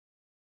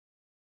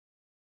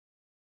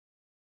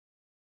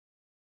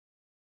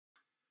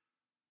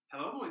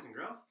Hello, boys and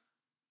girls.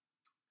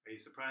 Are you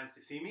surprised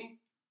to see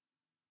me?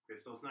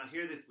 Crystal's not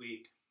here this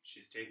week.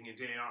 She's taking a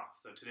day off,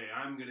 so today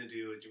I'm going to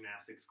do a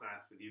gymnastics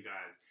class with you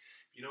guys.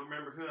 If you don't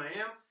remember who I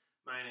am,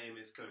 my name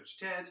is Coach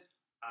Ted.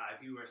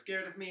 If you are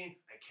scared of me,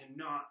 I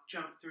cannot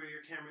jump through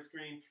your camera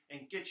screen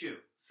and get you,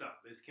 so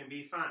this can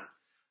be fun.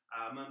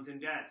 Mums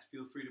and dads,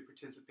 feel free to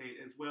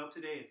participate as well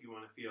today if you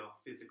want to feel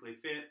physically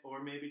fit,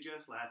 or maybe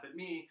just laugh at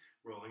me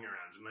rolling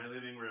around in my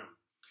living room.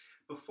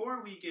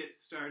 Before we get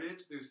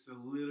started, there's a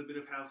little bit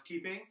of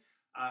housekeeping.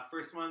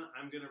 First one,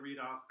 I'm going to read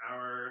off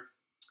our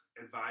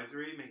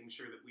advisory, making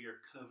sure that we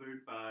are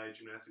covered by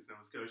Gymnastics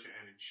Nova Scotia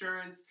and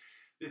insurance.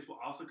 This will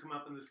also come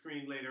up on the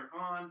screen later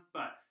on,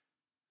 but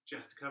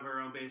just to cover our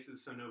own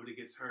bases so nobody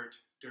gets hurt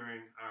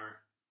during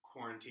our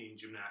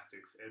quarantine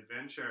gymnastics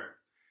adventure.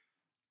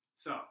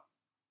 So,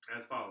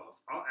 as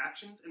follows. All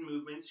actions and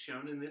movements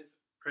shown in this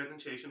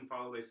presentation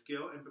follow a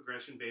skill and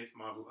progression-based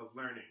model of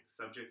learning,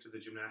 subject to the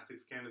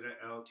Gymnastics Canada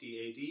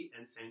LTAD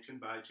and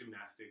sanctioned by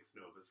Gymnastics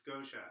Nova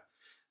Scotia.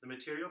 The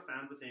material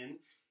found within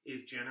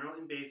is general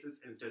in basis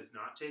and does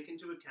not take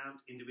into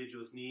account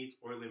individuals' needs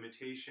or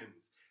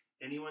limitations.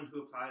 Anyone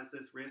who applies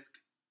this program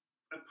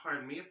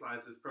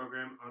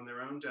on their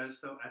own does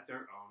so at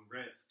their own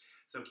risk.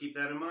 So keep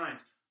that in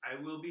mind. I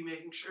will be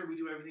making sure we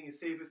do everything as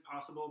safe as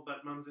possible,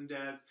 but mums and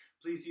dads,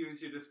 please use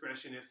your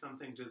discretion if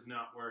something does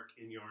not work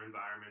in your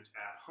environment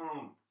at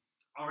home.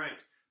 All right,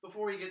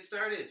 before we get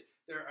started,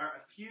 there are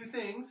a few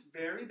things,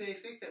 very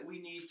basic, that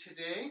we need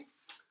today.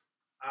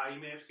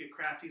 You may have to get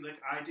crafty like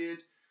I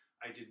did.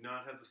 I did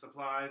not have the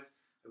supplies.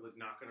 I was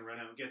not going to run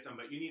out and get them,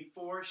 but you need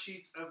 4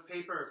 sheets of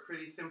paper.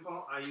 Pretty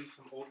simple. I used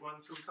some old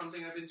ones from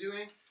something I've been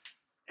doing.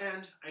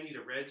 And I need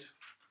a red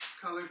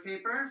colored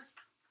paper.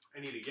 I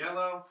need a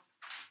yellow.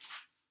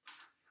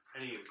 I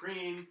need a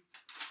green,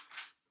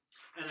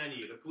 and I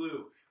need a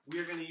blue.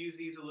 We're going to use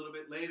these a little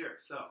bit later,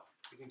 so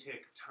you can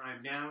take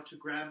time now to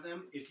grab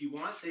them if you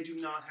want. They do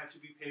not have to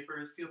be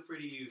papers. Feel free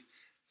to use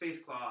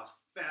face cloths,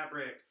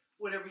 fabric,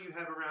 whatever you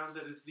have around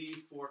that is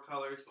these 4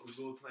 colors, but we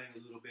will be playing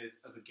a little bit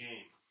of a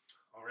game.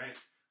 All right,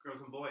 girls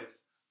and boys,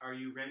 are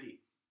you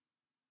ready?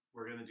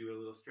 We're going to do a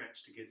little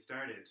stretch to get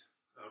started,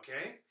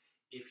 okay?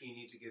 If you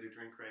need to get a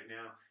drink right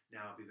now,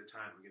 now will be the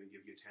time. We're going to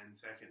give you 10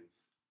 seconds.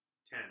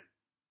 10,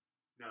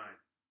 9,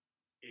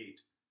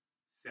 8,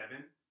 7,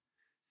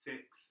 6,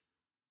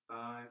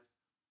 5,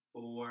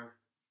 4,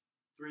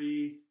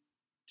 3,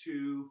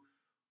 2,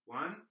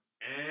 1,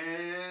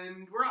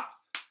 and we're off.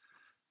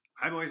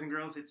 Hi, boys and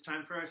girls. It's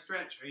time for our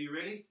stretch. Are you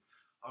ready?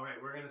 All right,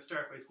 we're going to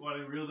start by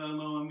squatting real down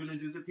low. I'm going to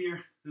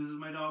disappear. This is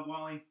my dog,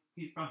 Wally.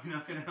 He's probably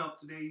not going to help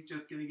today. He's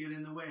just going to get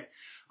in the way.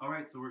 All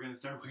right, so we're going to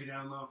start way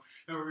down low,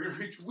 and we're going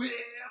to reach way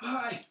up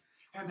high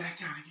and back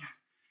down again.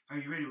 Are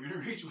you ready? We're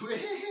going to reach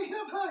way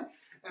up high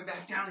and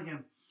back down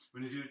again. We're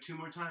going to do it 2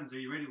 more times. Are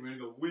you ready? We're going to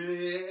go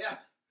way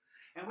up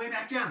and way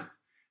back down.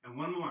 And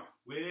 1 more.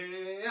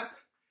 Way up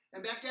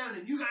and back down.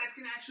 And you guys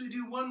can actually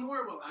do 1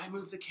 more while I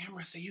move the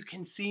camera so you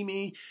can see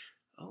me.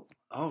 Oh,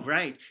 all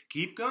right.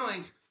 Keep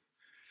going.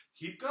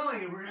 Keep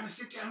going. And we're going to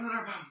sit down on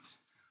our bums.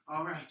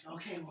 All right.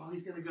 Okay,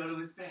 Wally's going to go to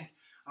his bed.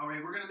 All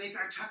right, we're going to make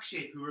our tuck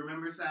shape. Who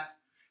remembers that?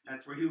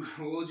 That's where you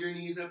hold your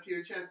knees up to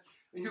your chest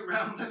and you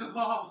round like a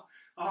ball.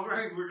 All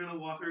right, we're going to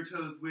walk our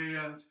toes way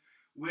out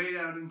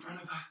in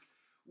front of us.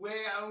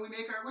 Way out, we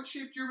make our, what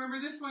shape do you remember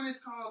this one is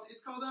called?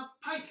 It's called a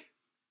pike.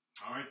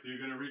 All right, so you're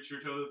going to reach your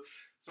toes,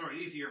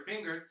 these are your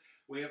fingers,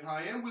 way up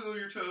high and wiggle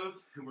your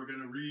toes, and we're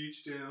going to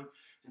reach down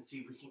and see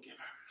if we can give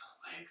our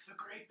legs a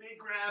great big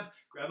grab.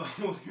 Grab a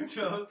hold of your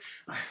toes.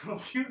 I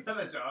hope you have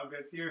a dog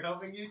that's here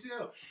helping you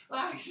too.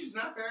 She's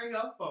not very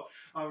helpful.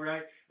 All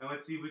right, and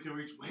let's see if we can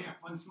reach way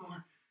up once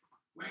more.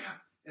 Way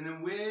up, and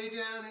then way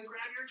down and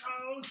grab your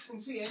toes.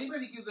 And see,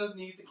 anybody give those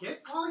knees a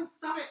kiss? Polly,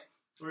 stop it.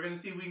 We're going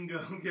to see if we can go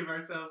and give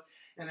ourselves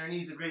and our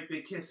knees a great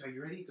big kiss. Are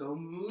you ready? Go.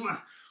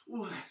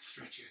 Oh, that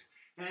stretches.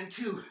 And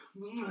 2.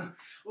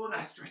 Oh,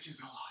 that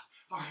stretches a lot.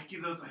 All right,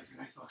 give those legs a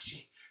nice little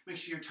shake. Make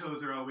sure your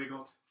toes are all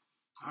wiggled.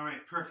 All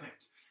right,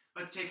 perfect.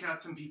 Let's take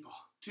out some people.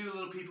 2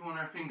 little people on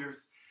our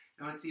fingers.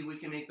 And let's see if we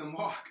can make them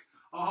walk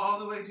all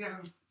the way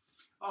down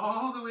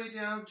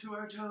to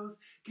our toes.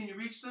 Can you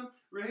reach them?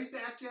 Right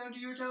back down to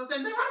your toes.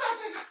 And then run back.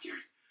 They got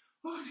scared.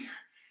 Oh, dear.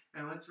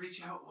 And let's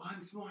reach out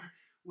once more.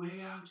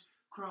 Way out.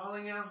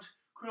 Crawling out,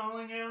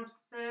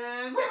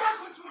 and way back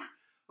once more.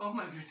 Oh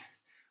my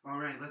goodness. All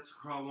right, let's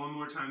crawl 1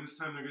 more time. This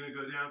time they're going to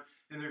go down,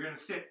 and they're going to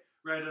sit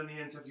right on the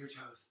ends of your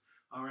toes.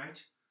 All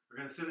right? We're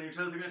going to sit on your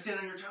toes. They're going to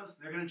stand on your toes.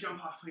 They're going to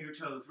jump off of your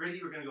toes.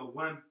 Ready? We're going to go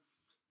 1,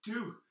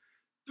 2,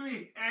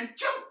 3, and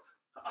jump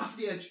off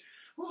the edge.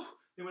 Oh,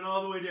 they went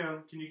all the way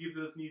down. Can you give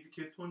those knees a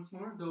kiss once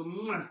more? Go,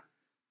 mwah,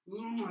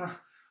 mwah.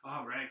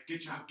 All right,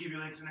 good job. Give your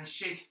legs a nice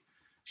shake.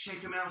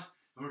 Shake them out,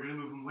 and we're going to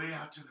move them way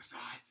out to the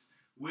sides.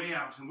 Way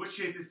out. And what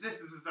shape is this?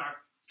 This is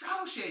our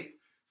straddle shape.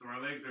 So our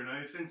legs are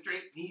nice and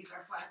straight, knees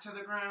are flat to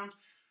the ground,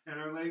 and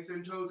our legs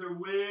and toes are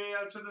way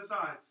out to the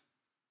sides.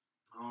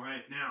 All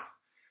right, now,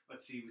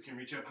 let's see if we can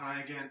reach up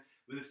high again.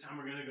 But this time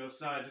we're going to go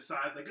side to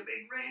side like a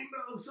big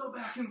rainbow. So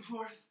back and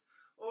forth.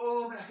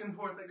 Oh, back and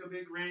forth like a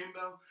big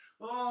rainbow.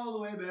 All the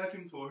way back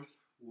and forth.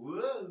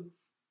 Whoa.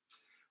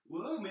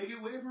 Whoa, make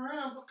it wave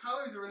around. What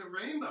colors are in a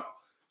rainbow?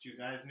 Do you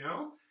guys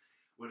know?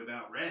 What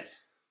about red?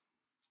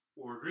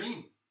 Or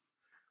green?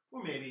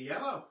 Or maybe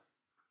yellow?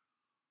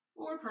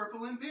 Or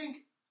purple and pink?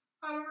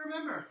 I don't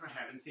remember. I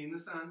haven't seen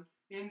the sun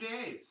in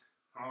days.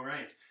 All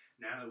right,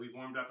 now that we've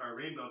warmed up our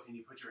rainbow, can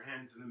you put your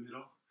hands in the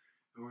middle?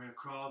 And we're going to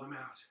crawl them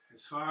out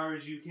as far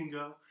as you can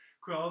go.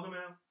 Crawl them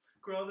out.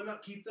 Crawl them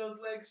out. Keep those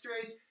legs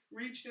straight.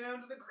 Reach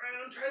down to the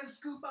ground. Try to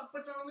scoop up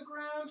what's on the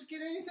ground to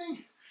get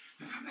anything.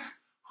 And come back.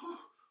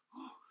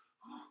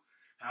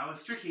 That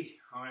was tricky.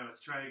 All right,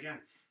 let's try again.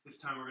 This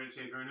time we're going to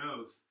take our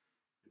nose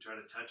and try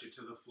to touch it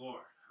to the floor.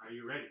 Are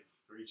you ready?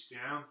 Reach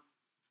down,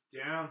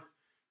 down,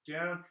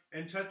 down,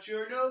 and touch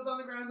your nose on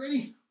the ground.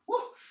 Ready? Woo!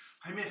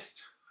 I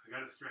missed. I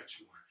got to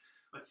stretch more.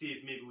 Let's see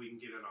if maybe we can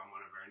get it on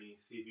one of our knees.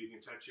 See if you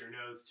can touch your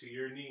nose to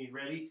your knee.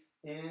 Ready?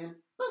 And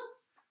boop.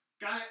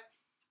 Got it.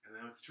 And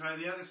then let's try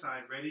the other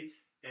side. Ready?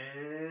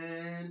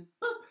 And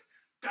boop.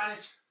 Got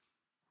it.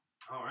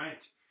 All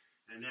right.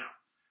 And now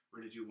we're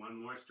going to do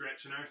one more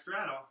stretch in our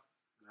straddle.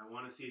 And I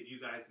want to see if you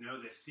guys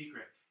know this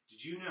secret.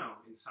 Did you know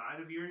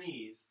inside of your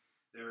knees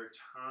there are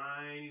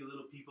tiny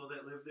little people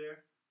that live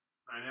there?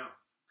 I know.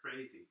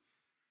 Crazy.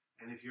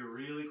 And if you're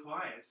really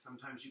quiet,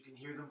 sometimes you can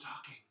hear them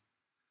talking.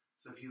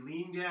 So if you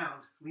lean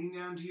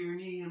down to your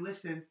knee and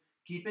listen.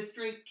 Keep it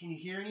straight. Can you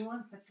hear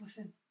anyone? Let's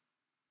listen.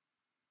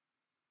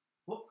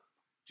 Whoop.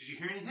 Did you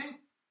hear anything?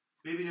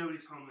 Maybe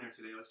nobody's home there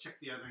today. Let's check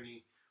the other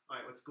knee. All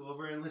right, let's go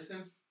over and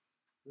listen.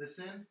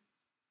 Listen.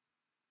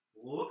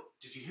 Whoop.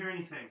 Did you hear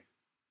anything?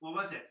 What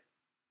was it?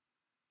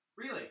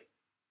 Really?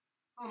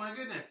 Oh my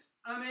goodness.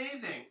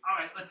 Amazing. All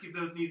right, let's give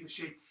those knees a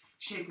shake.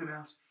 Shake them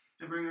out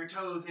and bring our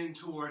toes in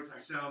towards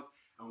ourselves.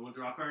 And we'll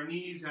drop our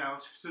knees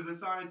out to the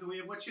sides. And we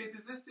have, what shape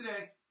is this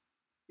today?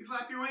 You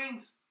flap your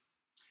wings.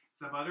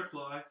 It's a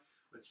butterfly.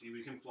 Let's see if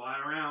we can fly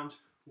around.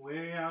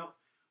 Way out,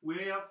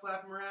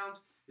 flap them around.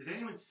 Has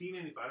anyone seen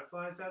any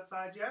butterflies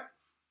outside yet?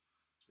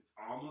 It's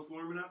almost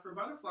warm enough for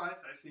butterflies.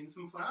 I've seen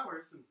some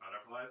flowers, and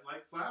butterflies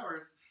like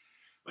flowers.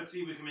 Let's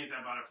see if we can make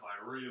that butterfly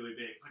really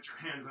big. Put your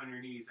hands on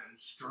your knees and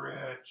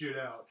stretch it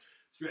out.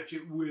 Stretch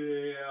it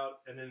way out,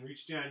 and then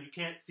reach down. You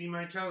can't see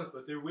my toes,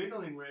 but they're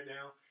wiggling right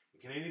now.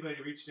 Can anybody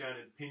reach down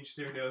and pinch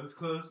their nose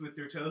close with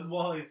their toes?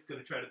 Wally's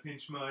going to try to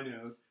pinch my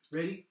nose.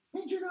 Ready?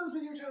 Pinch your nose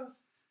with your toes.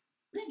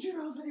 Pinch your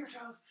nose with your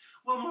toes.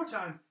 One more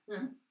time.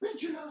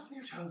 Pinch your nose with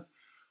your toes.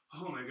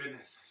 Oh my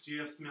goodness. Do you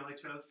have smelly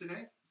toes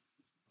today?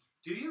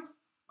 Do you?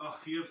 Oh,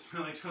 if you have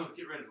smelly toes,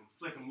 get rid of them.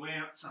 Flick them way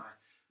outside.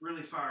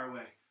 Really far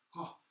away.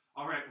 Oh,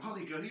 all right.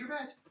 Wally, go to your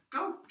bed.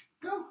 Go.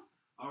 Go.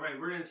 All right,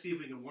 we're going to see if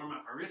we can warm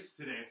up our wrists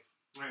today.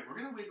 All right, we're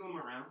going to wiggle them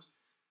around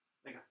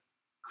like a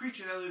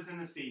creature that lives in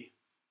the sea.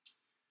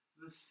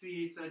 The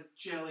sea, it's a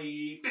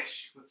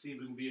jellyfish. Let's see if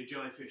we can be a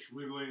jellyfish,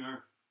 wiggling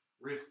our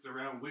wrists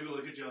around. Wiggle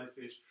like a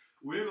jellyfish.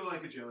 Wiggle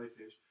like a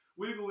jellyfish.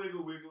 Wiggle,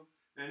 wiggle, wiggle.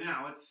 And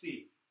now, let's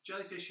see.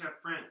 Jellyfish have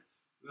friends.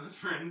 Those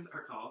friends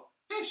are called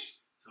fish.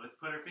 So let's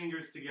put our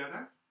fingers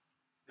together.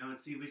 And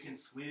let's see if we can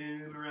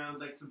swim around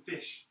like some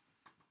fish.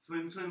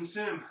 Swim, swim,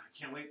 swim. I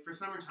can't wait for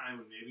summertime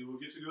when maybe we'll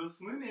get to go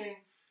swimming.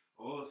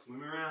 Oh,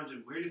 swim around.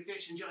 And where do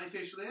fish and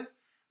jellyfish live?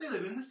 They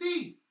live in the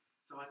sea.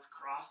 So let's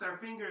cross our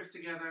fingers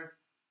together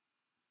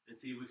and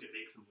see if we can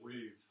make some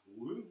waves.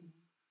 Woo,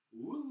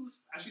 woo,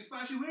 splashy,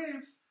 splashy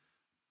waves.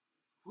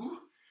 Woo.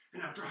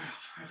 And now dry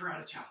off. I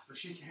forgot a towel, so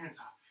shake your hands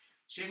off.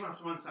 Shake them off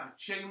to one side.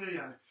 Shake them to the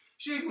other.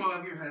 Shake them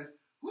above your head.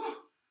 Woo.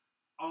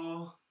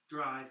 All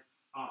dried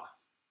off.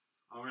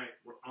 All right,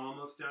 we're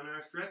almost done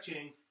our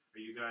stretching. Are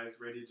you guys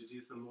ready to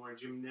do some more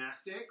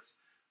gymnastics?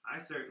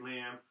 I certainly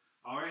am.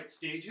 All right,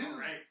 stay tuned. All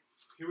right,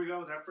 here we go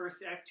with our first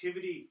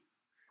activity.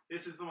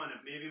 This is the one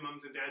that maybe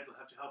moms and dads will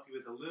have to help you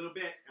with a little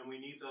bit, and we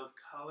need those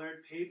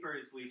colored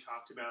papers we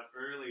talked about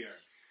earlier.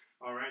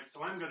 All right,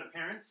 so I'm going to,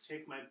 parents,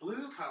 take my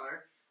blue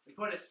color and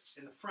put it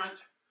in the front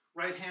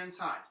right-hand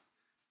side.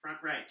 Front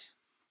right.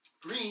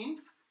 Green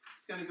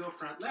is going to go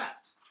front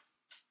left.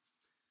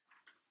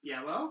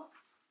 Yellow,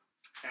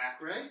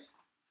 back right.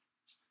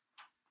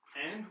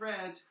 And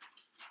red,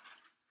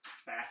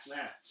 back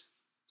left.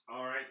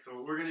 All right, so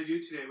what we're going to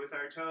do today with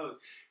our toes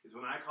is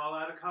when I call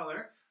out a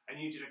color, I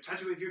need you to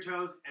touch it with your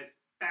toes as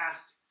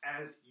fast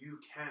as you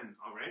can,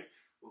 all right?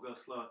 We'll go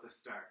slow at the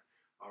start,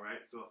 all right?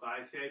 So if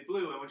I say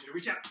blue, I want you to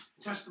reach out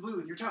and touch the blue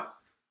with your toe.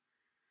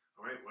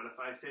 All right, what if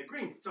I say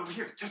green? It's over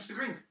here. Touch the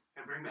green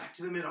and bring back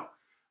to the middle.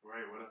 All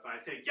right, what if I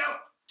say yellow?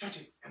 Touch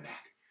it and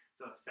back.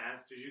 So as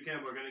fast as you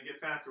can, we're going to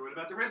get faster. What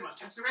about the red one?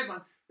 Touch the red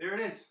one. There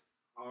it is.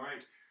 All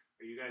right,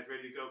 are you guys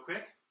ready to go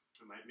quick?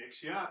 I might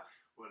mix you up.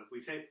 What if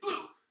we say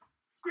blue,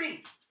 green,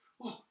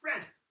 oh,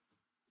 red,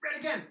 red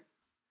again,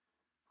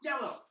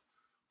 yellow.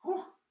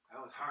 Whew,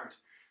 that was hard.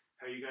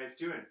 How are you guys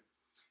doing?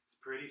 It's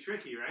pretty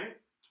tricky, right?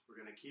 We're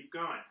going to keep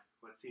going.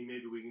 Let's see,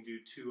 maybe we can do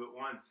two at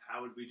once.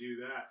 How would we do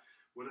that?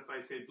 What if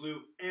I say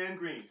blue and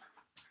green?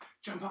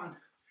 Jump on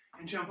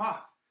and jump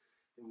off.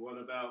 And what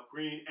about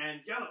green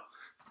and yellow?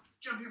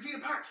 Jump your feet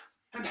apart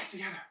and back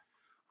together.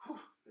 Whew,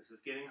 this is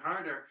getting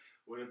harder.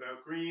 What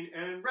about green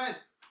and red?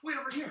 Way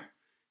over here.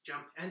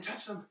 Jump and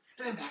touch them,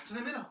 and then back to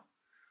the middle.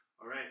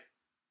 All right,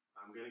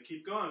 I'm going to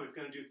keep going. We're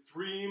going to do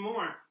 3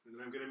 more, and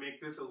then I'm going to make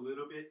this a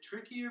little bit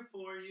trickier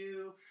for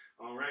you.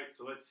 All right,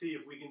 so let's see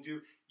if we can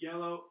do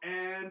yellow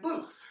and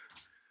blue.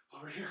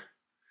 Over here,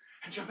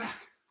 and jump back.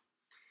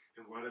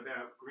 And what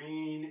about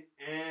green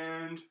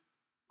and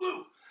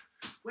blue?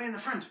 Way in the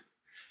front,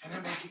 and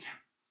then back again.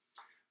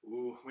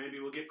 Ooh, maybe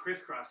we'll get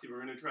crisscrossy.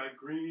 We're going to try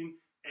green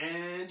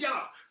and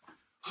yellow.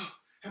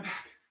 And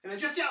back, and then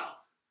just yellow.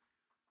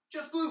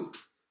 Just blue.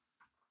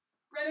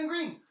 Red and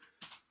green.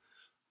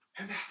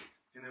 And back.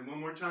 And then one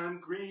more time,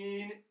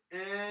 green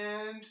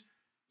and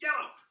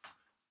yellow.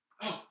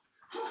 Oh,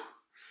 whew.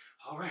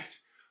 All right.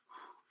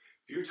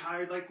 If you're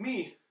tired like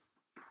me,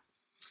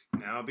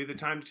 now will be the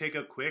time to take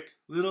a quick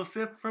little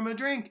sip from a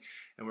drink.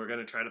 And we're going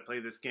to try to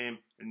play this game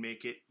and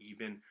make it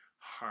even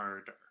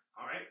harder.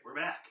 All right, we're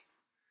back.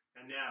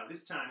 And now,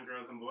 this time,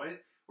 girls and boys,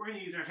 we're going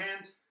to use our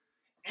hands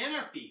and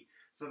our feet.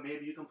 So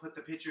maybe you can put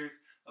the pictures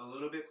a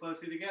little bit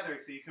closer together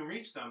so you can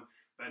reach them.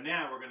 But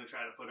now we're going to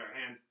try to put our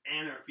hands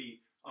and our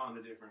feet on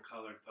the different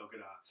colored polka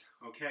dots.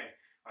 Okay,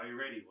 are you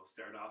ready? We'll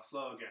start off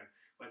slow again.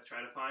 Let's try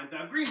to find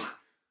the green one.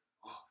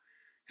 Oh,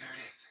 there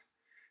it is.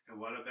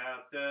 And what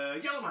about the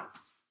yellow one?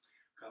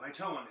 Got my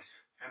toe on it.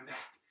 And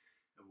back.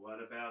 And what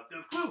about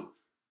the blue?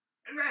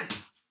 And red.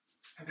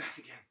 And back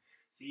again.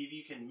 See if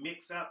you can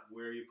mix up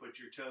where you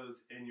put your toes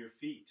and your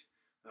feet.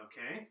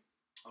 Okay?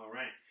 All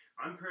right.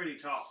 I'm pretty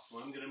tall, so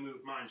I'm going to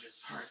move mine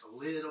just a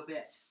little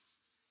bit.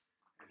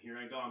 And here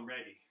I go. I'm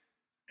ready.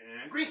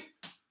 And green.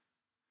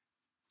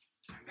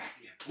 And back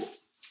again. Whoop.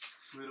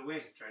 Slid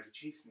away. Tried to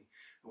chase me.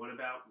 And what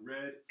about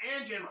red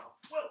and yellow?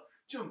 Whoa.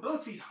 Jump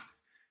both feet on.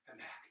 And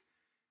back.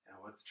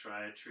 Now let's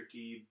try a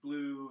tricky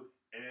blue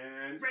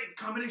and red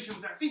combination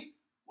with our feet.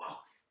 Whoa.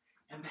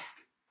 And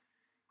back.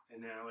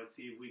 And now let's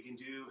see if we can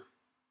do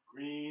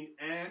green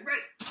and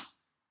red.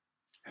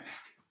 And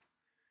back.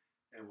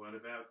 And what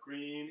about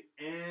green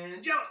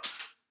and yellow?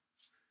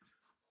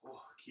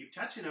 Oh, keep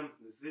touching them.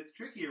 This gets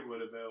trickier.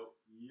 What about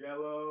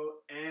yellow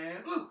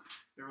and blue?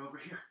 They're over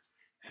here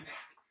and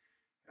back.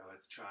 Now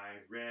let's try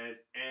red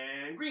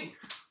and green.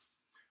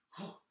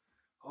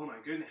 Oh my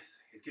goodness.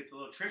 It gets a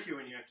little trickier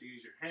when you have to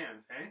use your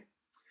hands, hey?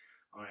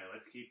 All right,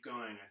 let's keep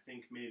going. I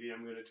think maybe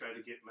I'm going to try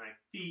to get my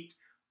feet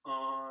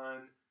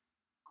on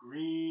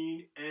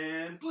green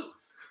and blue.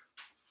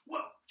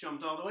 Whoa,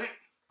 jumped all the way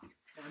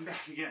and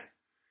back again.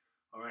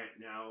 All right,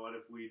 now what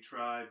if we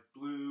try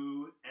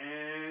blue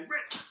and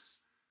red?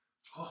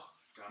 Oh,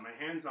 got my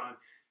hands on.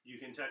 You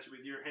can touch it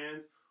with your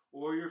hands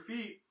or your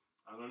feet.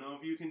 I don't know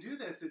if you can do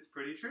this. It's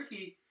pretty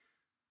tricky.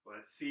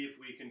 Let's see if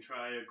we can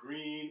try a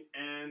green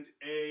and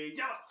a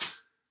yellow.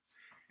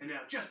 And now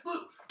just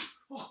blue.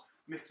 Oh,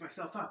 mix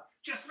myself up.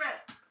 Just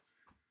red.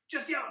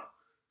 Just yellow.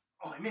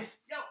 Oh, I missed.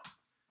 Yellow.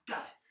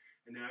 Got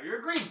it. And now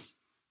you're green.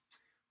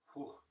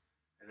 Oh.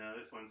 And now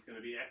this one's going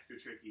to be extra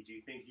tricky. Do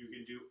you think you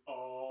can do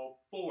all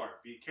 4?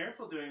 Be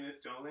careful doing this.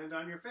 Don't land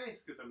on your face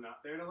because I'm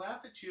not there to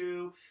laugh at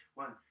you.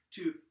 1,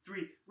 2,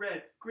 3,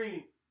 red,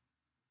 green,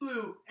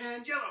 blue,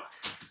 and yellow.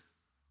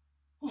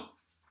 Whew.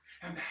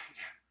 And back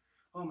again.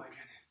 Oh my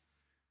goodness.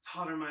 It's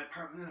hotter in my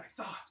apartment than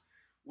I thought.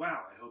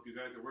 Wow, I hope you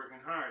guys are working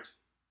hard.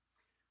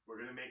 We're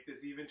going to make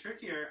this even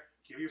trickier.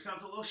 Give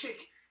yourselves a little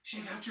shake.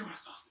 Shake out your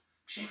muscles.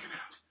 Shake them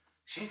out.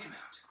 Shake them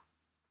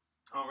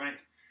out. All right.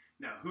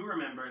 Now, who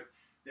remembers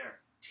their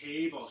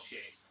table shape?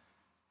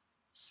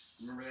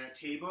 Remember that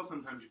table?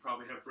 Sometimes you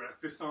probably have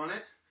breakfast on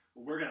it.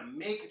 Well, we're going to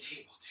make a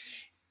table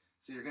today.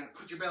 So you're going to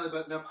put your belly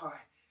button up high.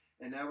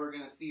 And now we're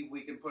going to see if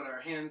we can put our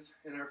hands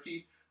and our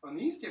feet on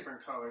these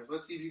different colors.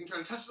 Let's see if you can try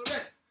to touch the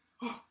red.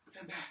 Oh,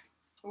 and back.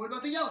 And what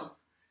about the yellow?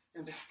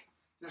 And back.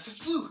 Now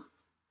touch blue.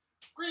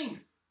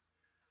 Green.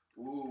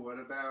 Ooh, what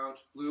about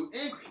blue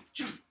and green?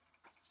 Jump.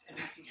 And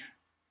back again.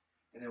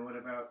 And then what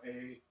about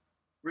a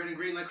red and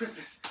green like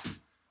Christmas?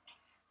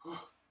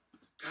 Oh,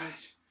 got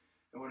it.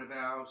 And what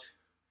about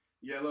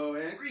yellow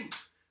and green?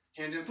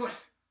 Hand and foot.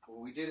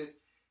 Oh, we did it.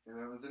 And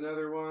that was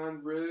another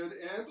one, red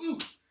and blue.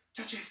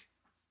 Touch it.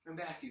 And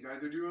back. You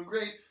guys are doing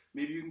great.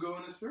 Maybe you can go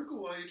in a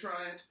circle while you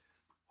try it.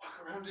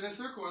 Walk around in a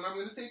circle, and I'm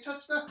going to say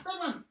touch the red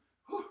one.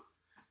 Whew.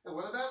 And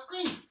what about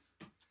green?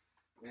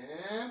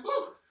 And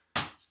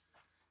blue.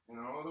 And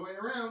all the way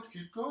around.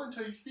 Keep going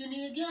until you see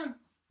me again.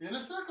 In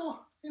a circle,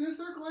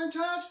 and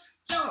touch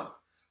yellow.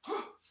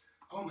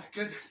 Oh my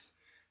goodness.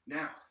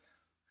 Now,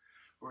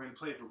 we're going to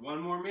play for 1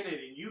 more minute,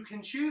 and you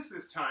can choose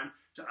this time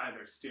to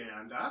either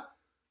stand up,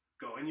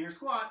 go in your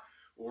squat,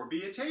 or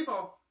be a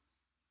table.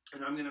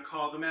 And I'm going to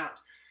call them out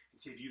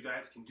and see if you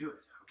guys can do it,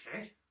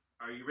 okay?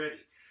 Are you ready?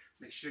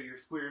 Make sure your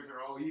squares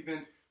are all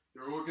even,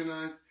 they're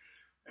organized.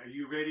 Are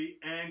you ready?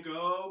 And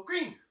go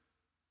green.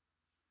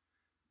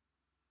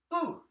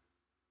 Blue.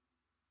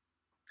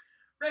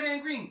 Red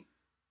and green.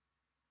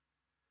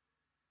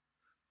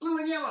 Blue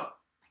and yellow.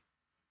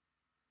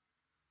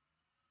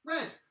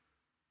 Red.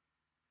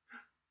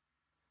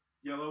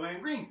 Yellow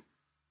and green.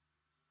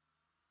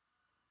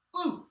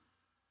 Blue.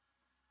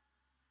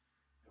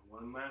 And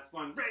one last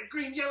one. Red,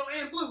 green, yellow,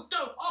 and blue.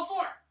 Go, all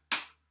 4.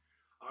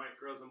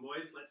 and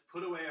boys, let's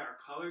put away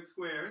our colored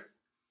squares.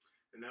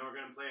 And now we're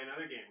going to play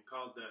another game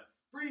called the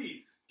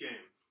freeze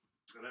game.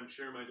 And I'm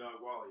sure my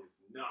dog Wally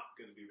is not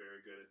going to be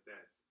very good at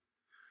this.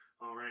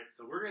 All right,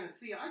 so we're going to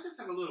see. I just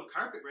have a little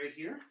carpet right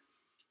here.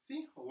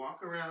 See, I'll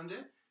walk around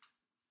it.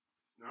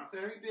 It's not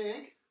very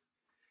big.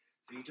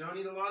 So you don't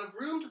need a lot of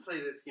room to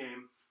play this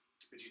game.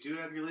 But you do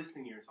have your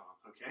listening ears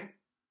on, okay?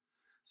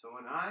 So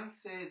when I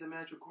say the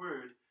magic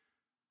word,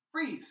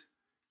 freeze,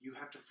 you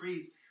have to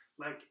freeze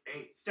like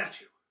a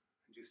statue.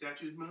 Do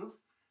statues move?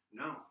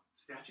 No,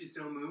 statues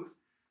don't move.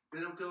 They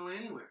don't go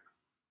anywhere.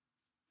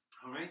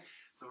 All right,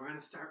 so we're going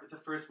to start with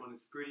the first one.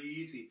 It's pretty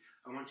easy.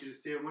 I want you to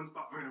stay in one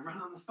spot. We're going to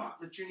run on the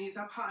spot. Lift your knees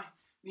up high.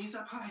 Knees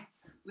up high.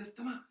 Lift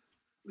them up.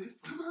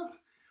 Lift them up.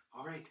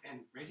 All right,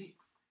 and ready,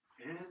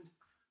 and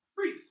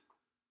freeze.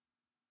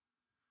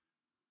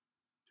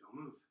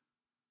 Don't move.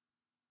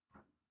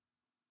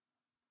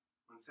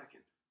 1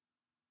 second.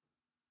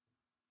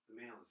 The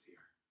mail is here.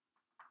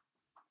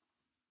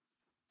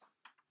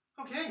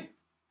 Okay,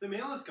 the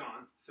mail is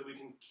gone, so we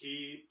can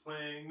keep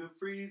playing the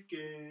freeze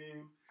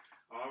game.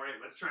 All right,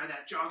 let's try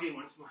that jogging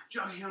once more.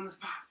 Jogging on the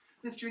spot.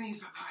 Lift your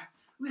knees up high.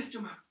 Lift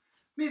them up.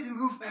 Maybe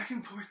move back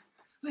and forth.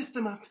 Lift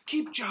them up.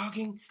 Keep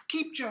jogging.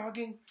 Keep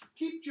jogging.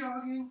 Keep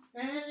jogging.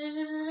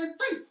 And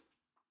freeze.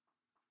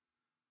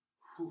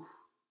 Whew.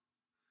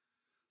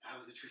 That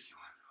was a tricky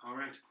one. All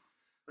right.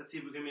 Let's see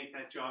if we can make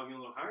that jogging a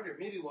little harder.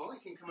 Maybe Wally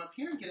can come up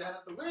here and get out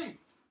of the way.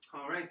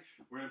 All right.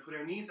 We're going to put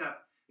our knees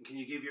up. And can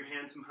you give your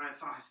hands some high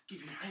fives?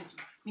 Give your hands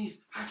some knees.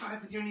 High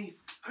five with your knees.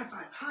 High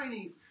five. High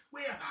knees.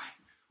 Way up high.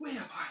 Way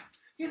up high.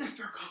 In a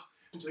circle.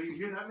 Until you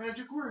hear that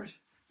magic word.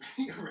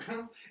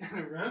 Around and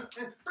around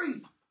and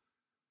freeze.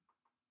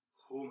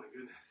 Oh my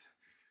goodness.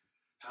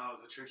 That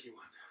was a tricky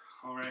one.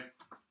 All right.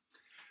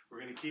 We're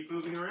going to keep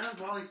moving around.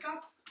 Wally,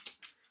 stop.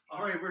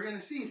 All right. We're going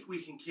to see if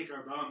we can kick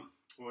our bum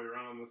while you're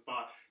on the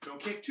spot.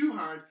 Don't kick too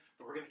hard,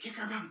 but we're going to kick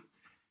our bum.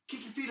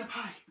 Kick your feet up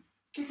high.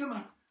 Kick them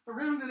up.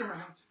 Around and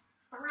around.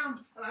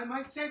 Around. And I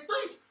might say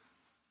freeze.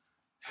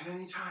 At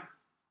any time.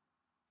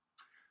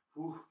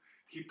 Ooh.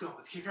 Keep going.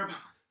 Let's kick our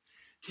bum.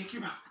 Kick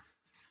your bum.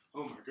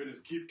 Oh my goodness.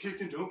 Keep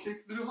kicking. Don't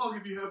kick the dog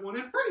if you have one.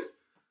 And freeze.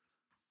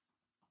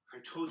 I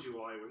told you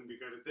all I wouldn't be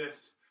good at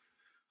this.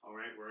 All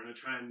right, we're going to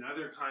try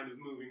another kind of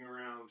moving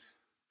around.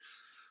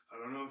 I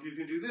don't know if you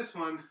can do this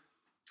one.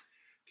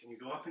 Can you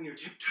go up on your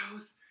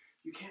tiptoes?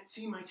 You can't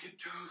see my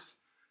tiptoes.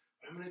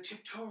 But I'm going to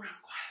tiptoe around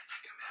quiet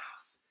like a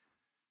mouse.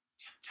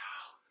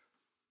 Tiptoe.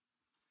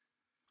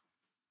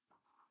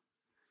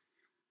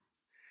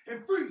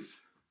 And freeze.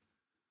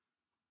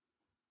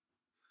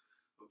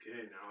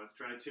 Okay, now let's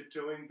try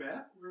tiptoeing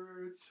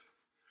backwards.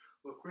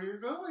 Look where you're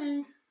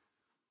going.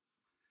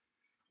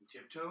 And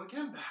tiptoe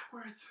again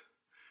backwards.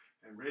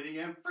 And ready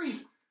and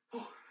freeze.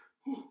 Oh,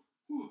 ooh,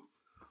 ooh.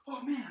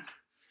 Oh man.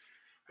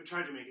 I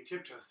tried to make a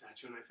tiptoe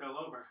statue and I fell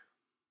over.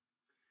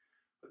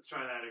 Let's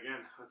try that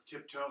again. Let's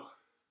tiptoe.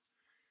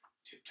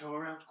 Tiptoe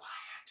around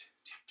quiet.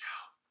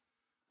 Tiptoe.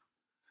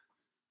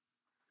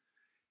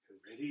 And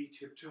ready,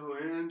 tiptoe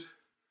and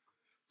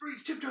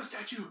freeze. Tiptoe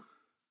statue.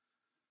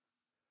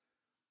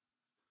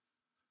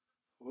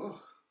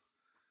 Oh,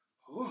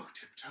 oh,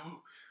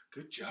 tiptoe.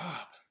 Good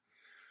job.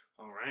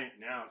 All right,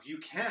 now if you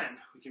can,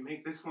 we can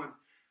make this one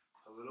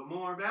a little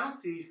more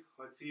bouncy.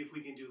 Let's see if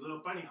we can do little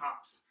bunny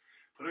hops.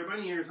 Put our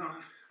bunny ears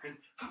on and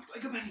hop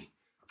like a bunny.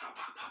 Hop,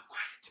 hop, hop,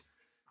 quiet.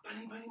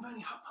 Bunny, bunny,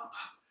 bunny, hop, hop,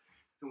 hop.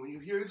 And when you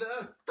hear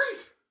the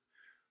freeze,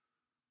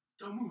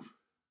 don't move.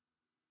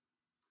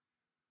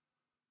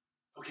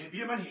 Okay,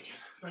 be a bunny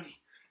again.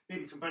 Bunny.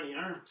 Maybe some bunny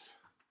arms.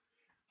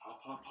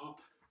 Hop, hop,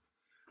 hop.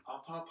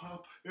 Hop, hop,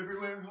 hop.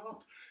 Everywhere,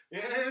 hop.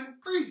 And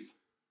freeze.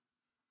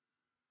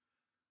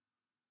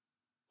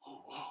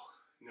 Oh, whoa.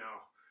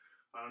 Now,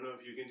 I don't know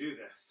if you can do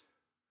this.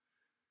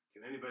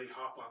 Can anybody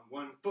hop on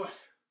one foot?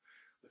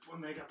 Lift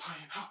one leg up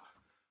high and hop,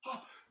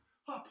 hop,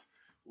 hop.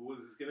 Ooh,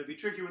 this is going to be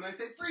tricky when I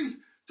say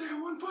freeze. Stay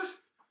on one foot.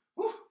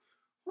 Woo,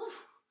 woo,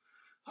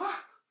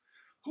 ah,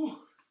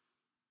 woo.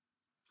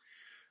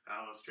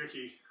 That was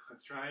tricky.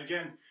 Let's try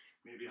again.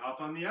 Maybe hop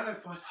on the other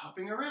foot,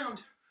 hopping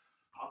around.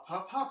 Hop,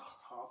 hop, hop,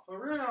 hop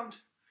around.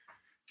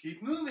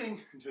 Keep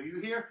moving until you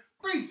hear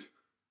freeze.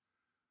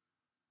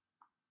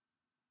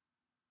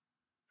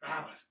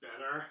 That was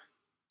better.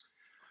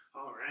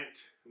 All right,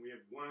 and we have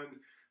one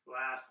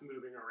last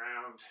moving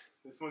around.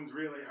 This one's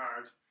really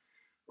hard.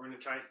 We're going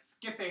to try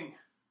skipping.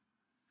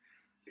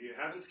 So you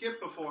haven't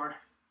skipped before.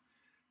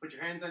 Put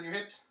your hands on your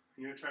hips,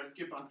 and you're going to try to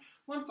skip on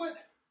one foot,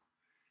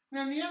 and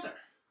then the other.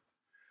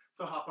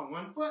 So hop on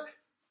one foot,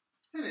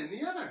 and then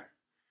the other.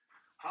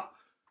 Hop,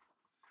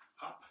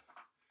 hop,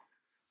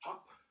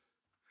 hop,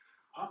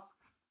 hop,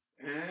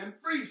 and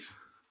freeze.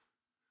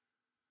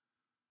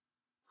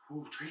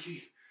 Ooh,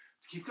 tricky.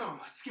 Let's keep going.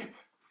 Let's skip.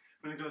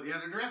 I'm going to go the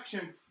other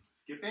direction.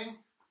 Skipping,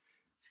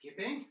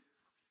 skipping,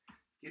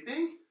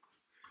 skipping,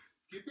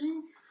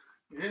 skipping,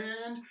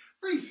 and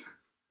freeze.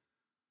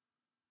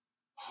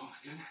 Oh my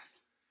goodness.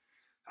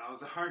 That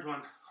was a hard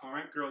one. All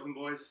right, girls and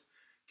boys.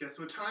 Guess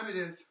what time it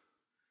is?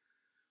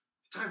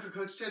 It's time for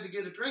Coach Ted to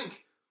get a drink.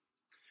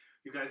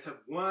 You guys have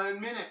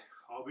 1 minute.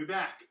 All I'll be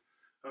back.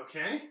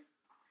 Okay?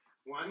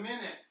 1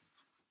 minute.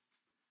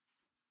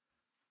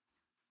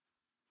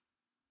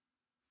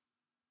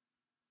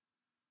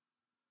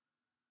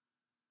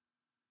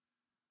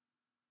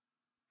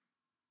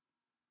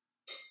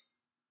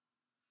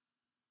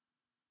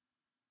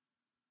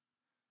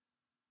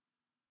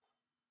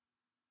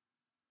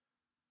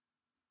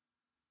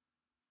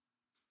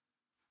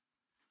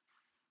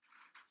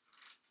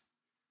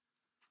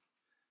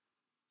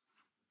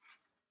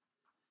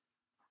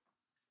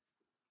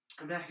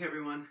 I'm back,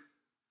 everyone.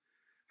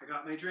 I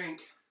got my drink.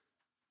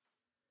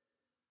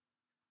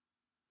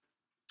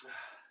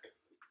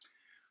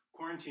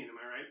 Quarantine,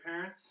 am I right,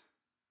 parents?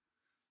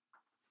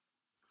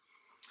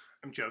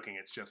 I'm joking,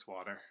 it's just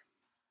water.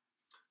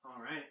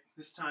 All right,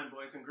 this time,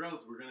 boys and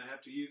girls, we're going to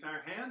have to use our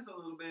hands a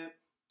little bit.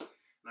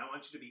 And I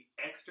want you to be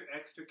extra,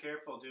 extra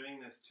careful doing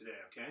this today,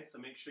 okay? So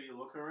make sure you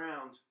look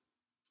around.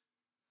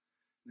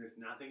 There's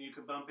nothing you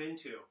could bump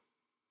into.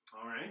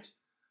 All right?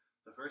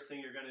 The first thing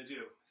you're going to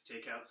do is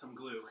take out some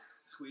glue.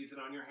 Squeeze it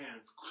on your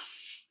hands.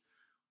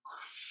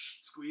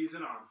 Squeeze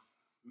it on.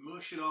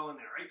 Mush it all in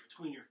there, right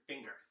between your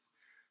fingers.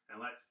 And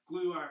let's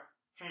glue our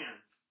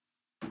hands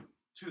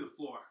to the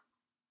floor.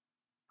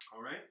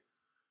 All right?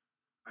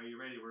 Are you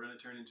ready? We're going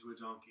to turn into a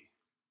donkey.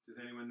 Does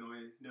anyone know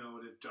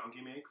what a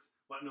donkey makes?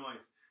 What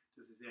noise?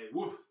 Does it say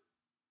woof?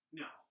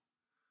 No.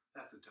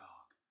 That's a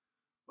dog.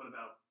 What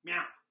about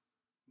meow?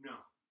 No.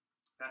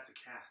 That's a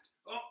cat.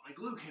 Oh, my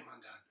glue came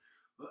undone.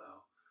 Uh-oh.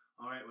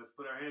 All right, let's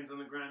put our hands on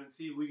the ground and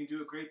see if we can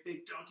do a great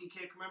big donkey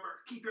kick.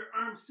 Remember, keep your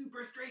arms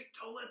super straight.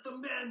 Don't let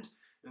them bend.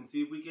 And see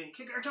if we can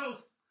kick our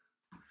toes.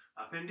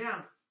 Up and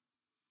down.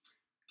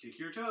 Kick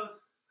your toes.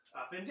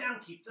 Up and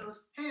down. Keep those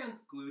hands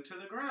glued to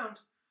the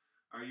ground.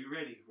 Are you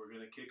ready? We're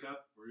going to kick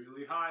up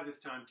really high this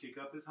time. Kick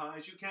up as high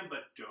as you can,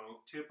 but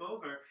don't tip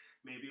over.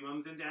 Maybe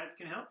moms and dads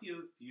can help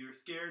you if you're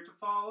scared to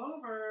fall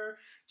over.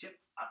 Tip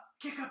up,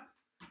 kick up,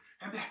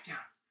 and back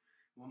down.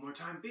 One more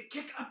time. Big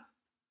kick up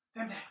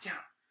and back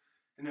down.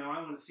 And now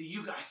I want to see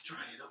you guys try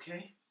it,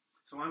 okay?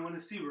 So I want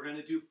to see, we're going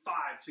to do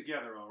 5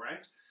 together, all right?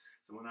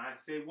 So when I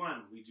say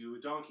 1, we do a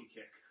donkey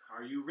kick.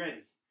 Are you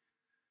ready?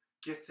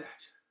 Get set.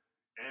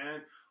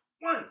 And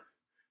 1,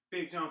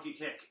 big donkey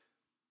kick.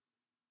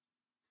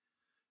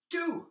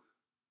 2,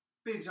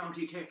 big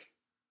donkey kick.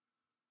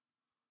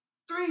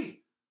 3,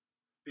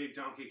 big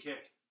donkey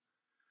kick.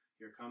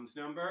 Here comes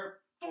number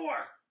 4,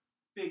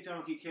 big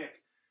donkey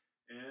kick.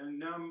 And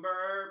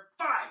number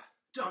 5,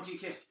 donkey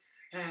kick.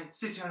 And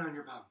sit down on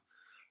your bum.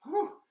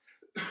 Whew.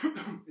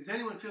 Does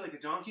anyone feel like a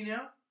donkey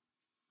now?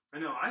 I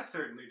know I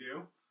certainly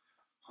do.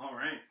 All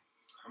right,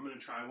 I'm going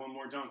to try one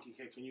more donkey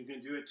kick, and you can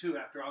do it too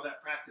after all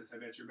that practice. I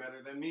bet you're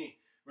better than me.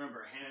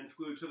 Remember, hands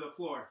glued to the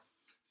floor,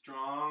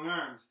 strong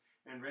arms,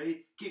 and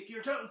ready? Kick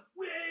your toes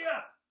way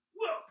up,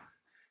 whoa,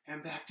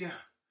 and back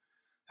down.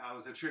 That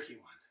was a tricky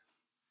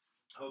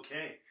one.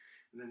 Okay,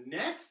 and the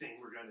next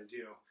thing we're going to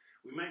do,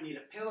 we might need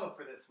a pillow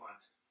for this one.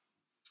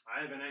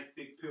 I have a nice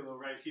big pillow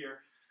right here.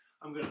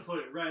 I'm going to put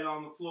it right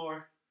on the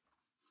floor.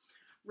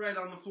 Right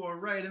on the floor,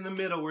 right in the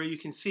middle where you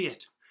can see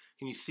it.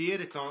 Can you see it?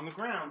 It's on the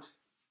ground.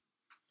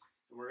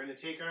 And we're going to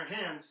take our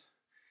hands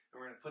and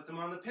we're going to put them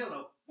on the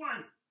pillow.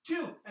 1,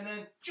 2, and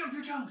then jump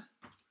your toes.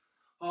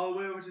 All the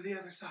way over to the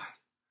other side.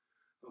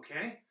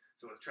 Okay?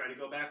 So let's try to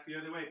go back the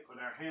other way. Put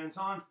our hands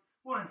on.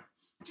 1,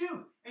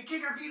 2, and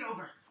kick our feet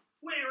over.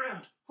 Way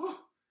around. Whew.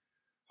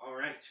 All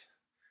right.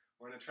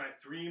 We're going to try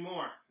 3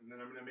 more, and then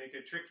I'm going to make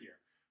it trickier.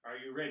 Are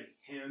you ready?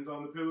 Hands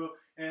on the pillow,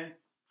 and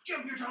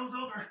jump your toes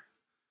over.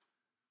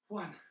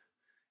 1,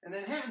 and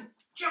then hands,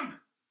 jump.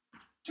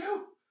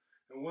 2,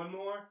 and 1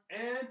 more,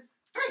 and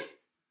 3.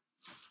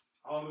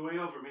 All the way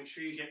over. Make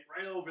sure you get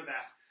right over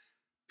that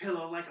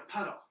pillow like a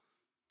puddle.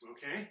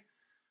 Okay?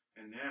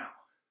 And now,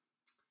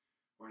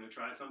 we're going to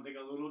try something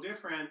a little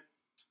different.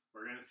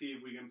 We're going to see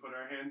if we can put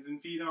our hands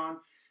and feet on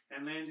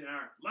and land in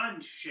our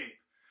lunge shape.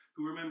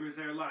 Who remembers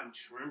their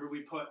lunge? Remember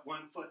we put 1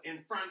 foot in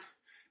front,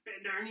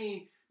 bend our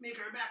knee, make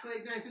our back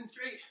leg nice and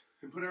straight,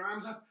 and put our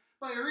arms up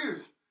by our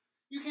ears.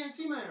 You can't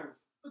see my arms,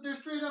 but they're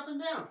straight up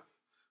and down,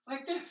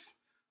 like this.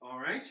 All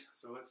right,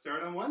 so let's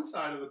start on one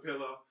side of the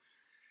pillow,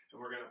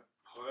 and we're going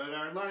to put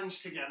our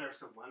lunge together.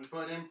 So 1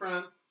 foot in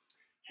front,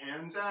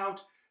 hands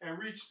out, and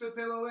reach the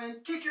pillow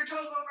in, kick your toes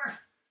over,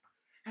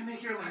 and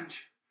make your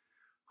lunge.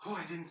 Oh,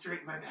 I didn't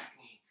straighten my back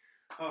knee.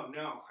 Oh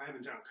no, I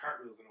haven't done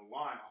cartwheels in a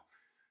while.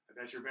 I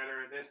bet you're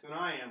better at this than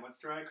I am. Let's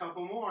try a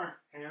couple more.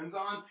 Hands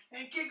on,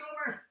 and kick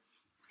over.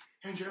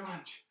 And your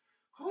lunge.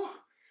 Whew.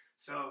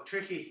 So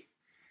tricky.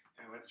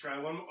 And let's try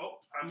one more. Oh,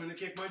 I'm going to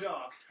kick my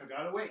dog. I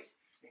got to wait.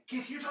 And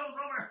kick your toes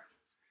over.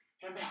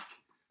 And back.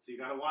 So you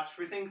got to watch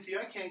for things. See,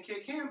 I can't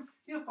kick him.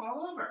 He'll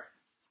fall over.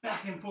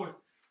 Back and forth.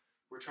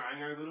 We're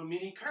trying our little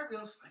mini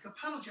cartwheels like a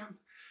puddle jump.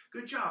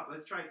 Good job.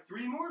 Let's try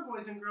 3 more,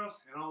 boys and girls,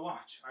 and I'll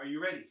watch. Are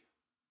you ready?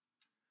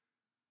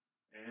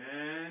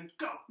 And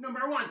go.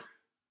 Number 1.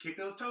 Kick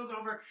those toes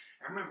over.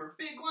 And remember,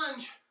 big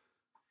lunge.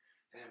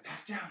 And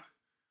back down.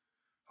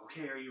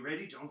 Okay, are you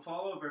ready? Don't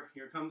fall over.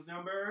 Here comes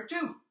number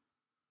 2.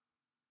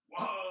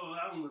 Whoa,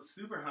 that one was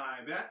super high,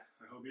 I bet.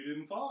 I hope you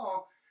didn't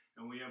fall.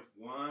 And we have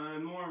 1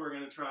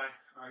 try.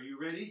 Are you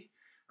ready?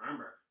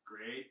 Remember,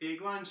 great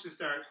big lunge to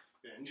start.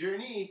 Bend your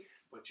knee,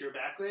 put your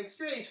back leg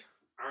straight,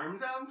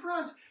 arms out in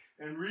front,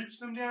 and reach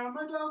them down.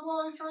 My dog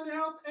Wally's trying to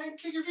help, and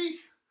kick your feet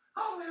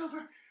all the way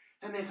over,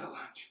 and make a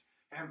lunge,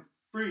 and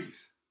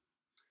freeze.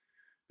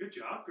 Good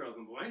job, girls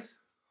and boys.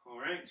 All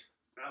right,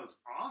 that was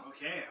awesome.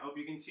 Okay, I hope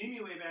you can see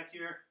me way back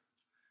here.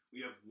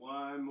 We have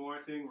one more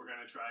thing we're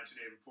going to try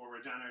today before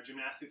we're done our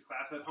gymnastics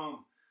class at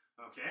home,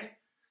 okay?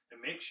 And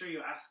make sure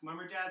you ask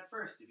mom or dad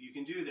first if you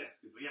can do this,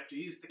 because we have to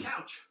use the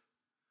couch.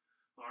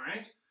 All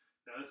right?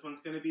 Now this one's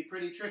going to be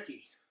pretty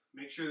tricky.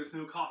 Make sure there's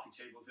no coffee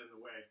tables in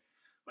the way.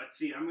 Let's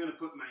see, I'm going to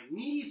put my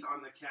knees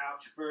on the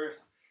couch first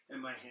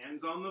and my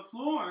hands on the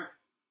floor.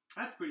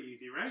 That's pretty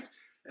easy, right?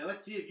 And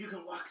let's see if you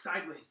can walk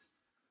sideways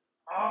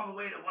all the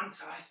way to one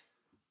side.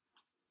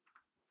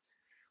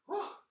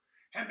 Whew.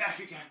 And back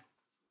again.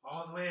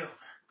 All the way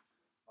over.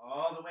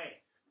 All the way.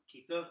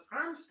 Keep those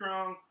arms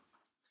strong.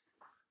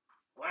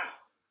 Wow.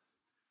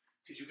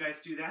 Could you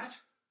guys do that?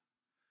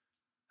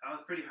 That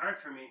was pretty hard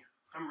for me.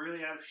 I'm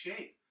really out of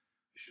shape.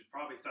 I should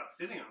probably stop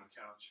sitting on the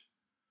couch.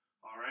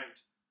 All right.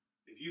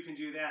 If you can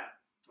do that,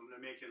 I'm going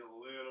to make it a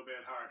little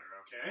bit harder,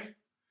 okay?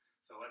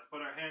 So let's put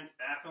our hands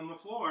back on the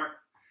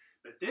floor.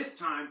 But this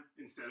time,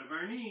 instead of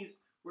our knees,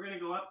 we're going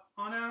to go up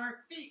on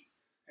our feet.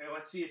 And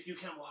let's see if you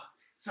can walk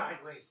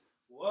sideways.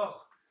 Whoa.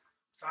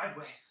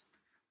 Sideways.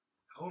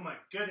 Oh my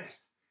goodness.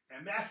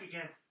 And back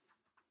again.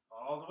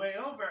 All the way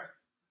over.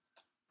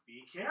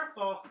 Be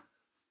careful.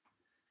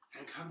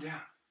 And come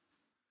down.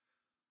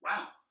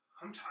 Wow,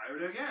 I'm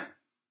tired again.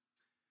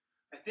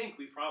 I think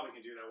we probably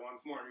can do that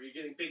once more. Are you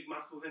getting big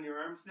muscles in your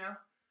arms now?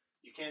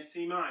 You can't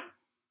see mine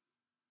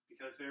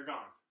because they're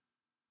gone.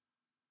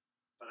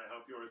 But I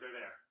hope yours are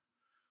there.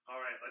 All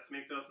right, let's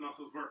make those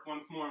muscles work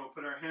once more. We'll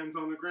put our hands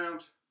on the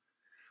ground.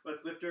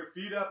 Let's lift our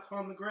feet up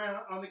on the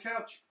ground, on the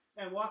couch,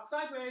 and walk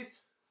sideways.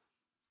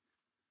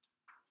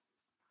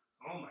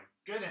 Oh my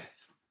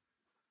goodness.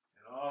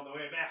 And all the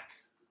way back,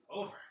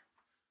 over,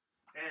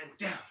 and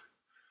down.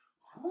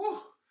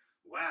 Whew.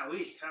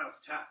 Wowee, that was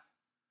tough.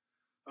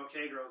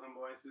 Okay, girls and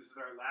boys, this is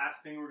our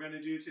last thing we're going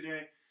to do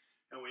today,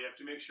 and we have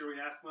to make sure we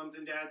ask moms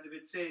and dads if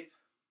it's safe.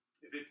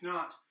 If it's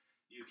not,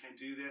 you can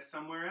do this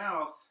somewhere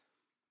else.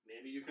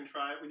 Maybe you can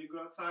try it when you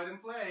go outside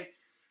and play,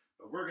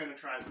 but we're going to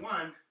try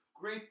one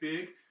great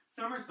big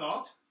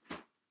somersault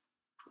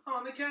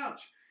on the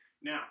couch.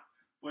 Now,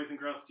 boys and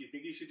girls, do you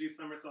think you should do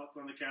somersaults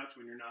on the couch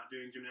when you're not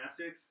doing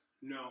gymnastics?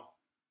 No.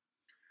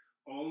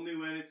 Only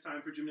when it's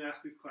time for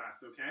gymnastics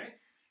class, okay?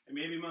 And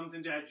maybe moms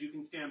and dads, you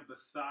can stand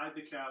beside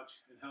the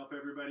couch and help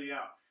everybody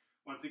out.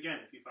 Once again,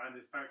 if you find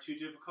this part too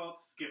difficult,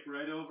 skip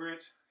right over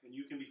it and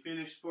you can be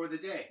finished for the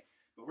day.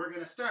 But we're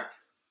going to start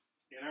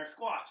in our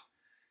squat.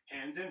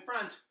 Hands in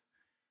front.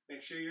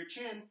 Make sure your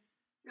chin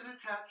is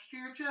attached to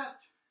your chest.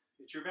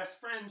 It's your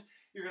best friend.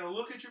 You're going to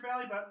look at your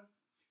belly button.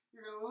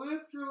 You're going to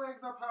lift your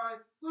legs up high,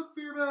 look for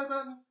your belly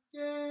button,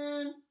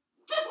 and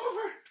tip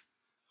over.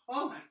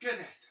 Oh my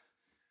goodness.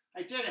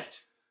 I did it.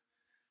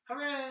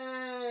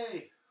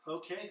 Hooray.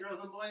 Okay,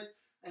 girls and boys,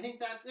 I think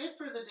that's it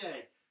for the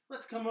day.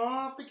 Let's come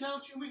off the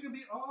couch and we can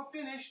be all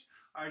finished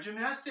our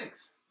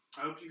gymnastics.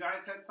 I hope you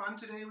guys had fun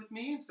today with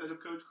me instead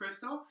of Coach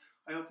Crystal.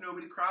 I hope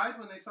nobody cried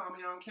when they saw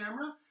me on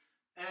camera.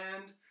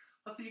 And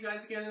I'll see you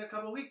guys again in a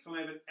couple weeks when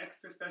I have an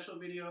extra special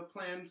video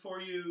planned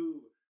for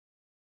you.